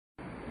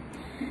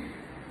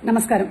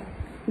నమస్కారం.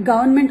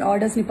 Government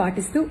orders ని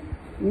పాటిస్తూ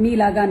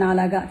మీలాగా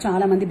నాలాగా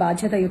చాలా మంది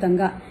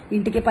బాధ్యతాయుతంగా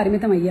ఇంటికి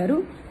పరిమితం అయ్యారు.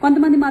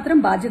 కొంతమంది మాత్రం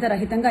బాధ్యత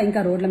రహితంగా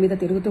ఇంకా రోడ్ల మీద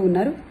తిరుగుతూ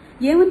ఉన్నారు.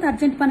 ఏమంత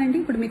అర్జెంట్ పనండి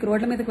ఇప్పుడు మీకు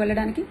రోడ్ల మీదకి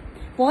వెళ్ళడానికి?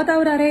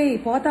 పోతావు రే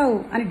పోతావు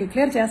అని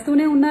డిక్లేర్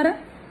చేస్తూనే ఉన్నారా?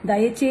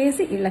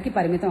 దయచేసి ఇళ్లకి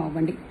పరిమితం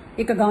అవ్వండి.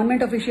 ఇక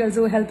government officials,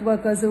 health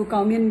workers,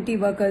 community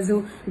workers,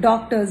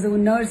 doctors,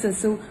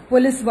 nurses,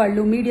 police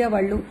వాళ్ళు, మీడియా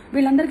వాళ్ళు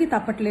వీళ్ళందరికీ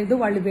తప్పట్లేదు.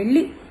 వాళ్ళు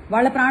వెళ్లి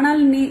వాళ్ళ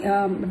ప్రాణాలని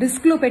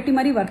రిస్క్ లో పెట్టి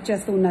మరీ వర్క్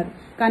చేస్తూ ఉన్నారు.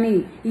 కానీ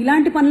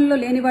ఇలాంటి పనుల్లో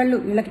లేని వాళ్ళు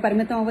ఇళ్లకి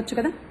పరిమితం అవ్వచ్చు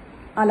కదా.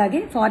 అలాగే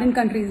ఫారిన్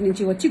కంట్రీస్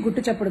నుంచి వచ్చి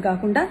గుట్టు చప్పుడు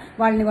కాకుండా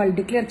వాళ్ళని వాళ్ళు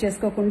డిక్లేర్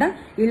చేసుకోకుండా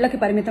ఇళ్లకి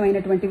పరిమితం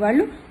అయినటువంటి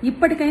వాళ్ళు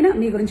ఇప్పటికైనా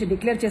మీ గురించి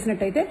డిక్లేర్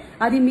చేసినట్టయితే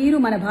అది మీరు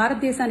మన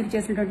భారతదేశానికి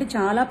చేసినటువంటి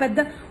చాలా పెద్ద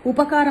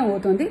ఉపకారం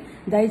అవుతుంది.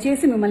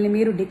 దయచేసి మిమ్మల్ని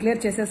మీరు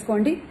డిక్లేర్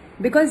చేసేసుకోండి.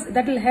 Because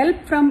that will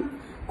help from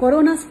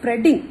corona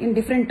spreading in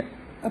different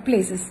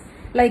places.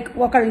 Like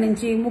ఒకళ్ళ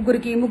నుంచి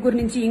ముగ్గురు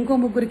నుంచి ఇంకో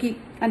ముగ్గురికి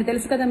అని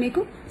తెలుసు కదా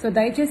మీకు. సో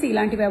దయచేసి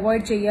ఇలాంటివి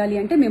అవాయిడ్ చేయాలి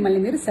అంటే మిమ్మల్ని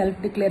మీరు సెల్ఫ్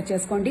డిక్లేర్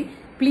చేసుకోండి.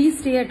 Please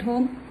stay at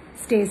home,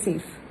 stay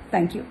safe.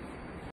 Thank you.